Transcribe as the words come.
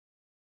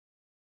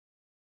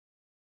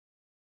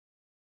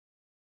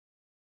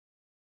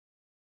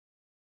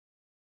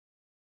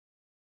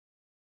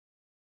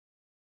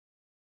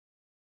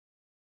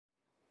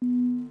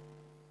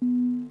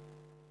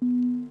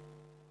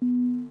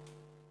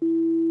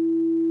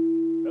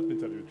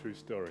true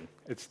story.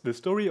 It's the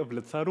story of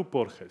Lázaro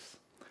Borges.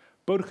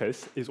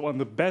 Borges is one of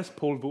the best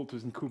pole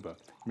vaulters in Cuba.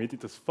 He made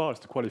it as far as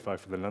to qualify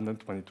for the London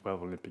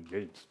 2012 Olympic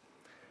Games.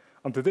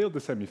 On the day of the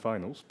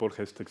semi-finals,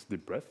 Borges takes a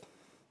deep breath.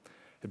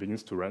 He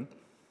begins to run,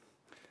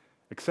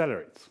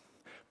 accelerates,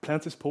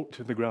 plants his pole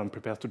to the ground,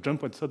 prepares to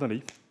jump, when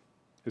suddenly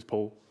his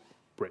pole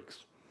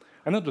breaks.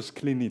 And not just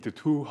cleanly into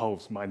two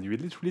halves, mind you,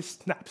 it literally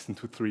snaps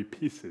into 3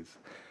 pieces.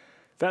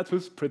 That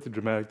was pretty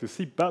dramatic to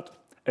see, but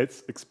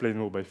it's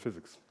explainable by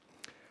physics.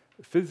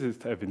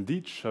 Physicists have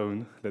indeed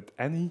shown that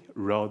any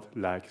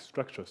rod-like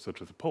structure,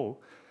 such as a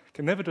pole,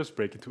 can never just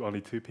break into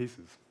only 2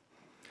 pieces.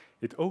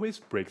 It always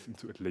breaks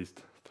into at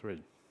least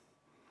 3.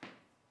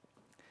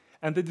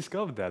 And they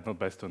discovered that not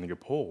by stoning a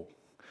pole,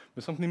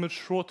 but something much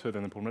shorter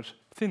than a pole, much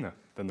thinner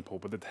than a pole,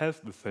 but it has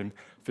the same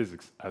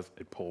physics as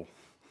a pole.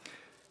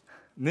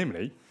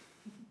 Namely,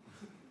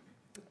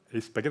 a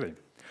spaghetti.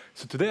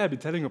 So today I'll be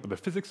telling you about the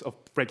physics of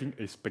breaking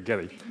a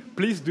spaghetti.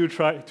 Please do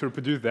try to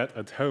reproduce that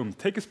at home.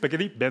 Take a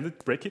spaghetti, bend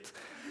it, break it,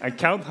 and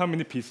count how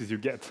many pieces you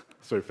get.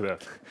 Sorry for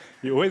that.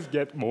 You always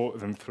get more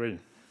than 3.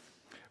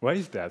 Why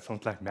is that?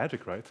 Sounds like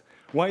magic, right?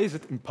 Why is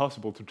it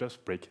impossible to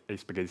just break a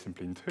spaghetti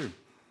simply in 2?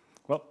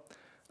 Well,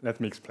 let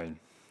me explain.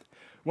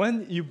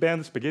 When you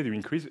bend the spaghetti, you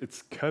increase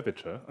its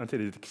curvature until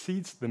it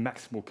exceeds the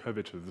maximal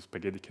curvature the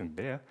spaghetti can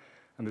bear,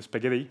 and the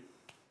spaghetti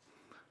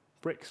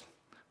breaks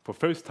for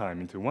first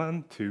time into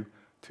 1, 2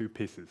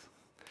 pieces.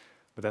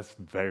 But that's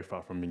very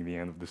far from being the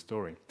end of the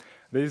story.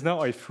 There is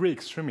now a free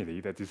extremity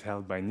that is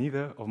held by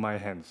neither of my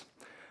hands,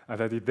 and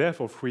that is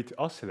therefore free to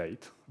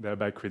oscillate,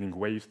 thereby creating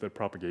waves that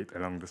propagate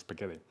along the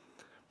spaghetti.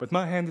 But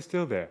my hand is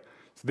still there,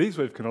 so these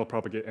waves cannot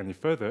propagate any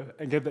further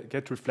and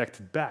get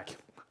reflected back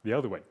the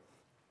other way.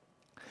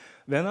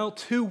 There are now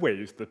 2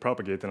 waves that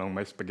propagate along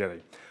my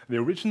spaghetti, the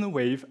original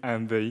wave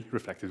and the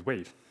reflected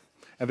wave.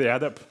 And they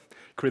add up,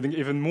 creating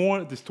even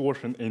more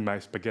distortion in my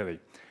spaghetti.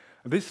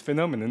 This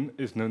phenomenon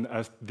is known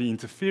as the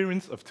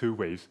interference of 2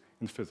 waves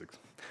in physics.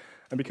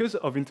 And because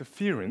of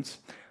interference,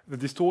 the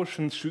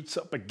distortion shoots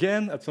up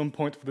again at some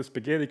point for the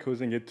spaghetti,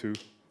 causing it to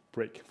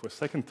break for a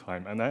second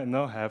time. And I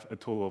now have a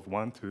total of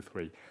 1, 2,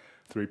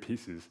 3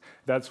 pieces.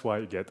 That's why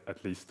you get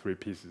at least 3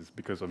 pieces,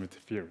 because of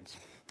interference.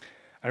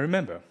 And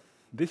remember,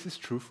 this is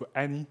true for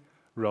any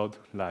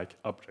rod-like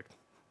object,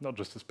 not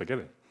just a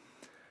spaghetti.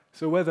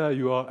 So whether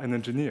you are an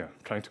engineer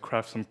trying to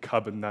craft some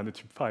carbon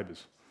nanotube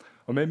fibers,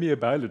 or maybe a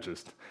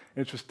biologist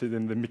interested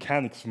in the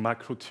mechanics of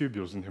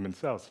microtubules in human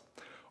cells,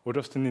 or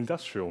just an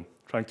industrial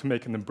trying to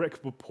make an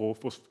unbreakable pole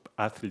for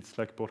athletes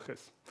like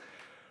Borges,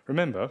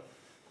 remember,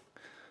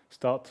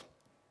 start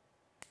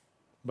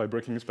by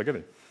breaking a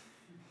spaghetti.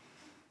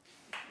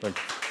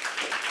 Thanks.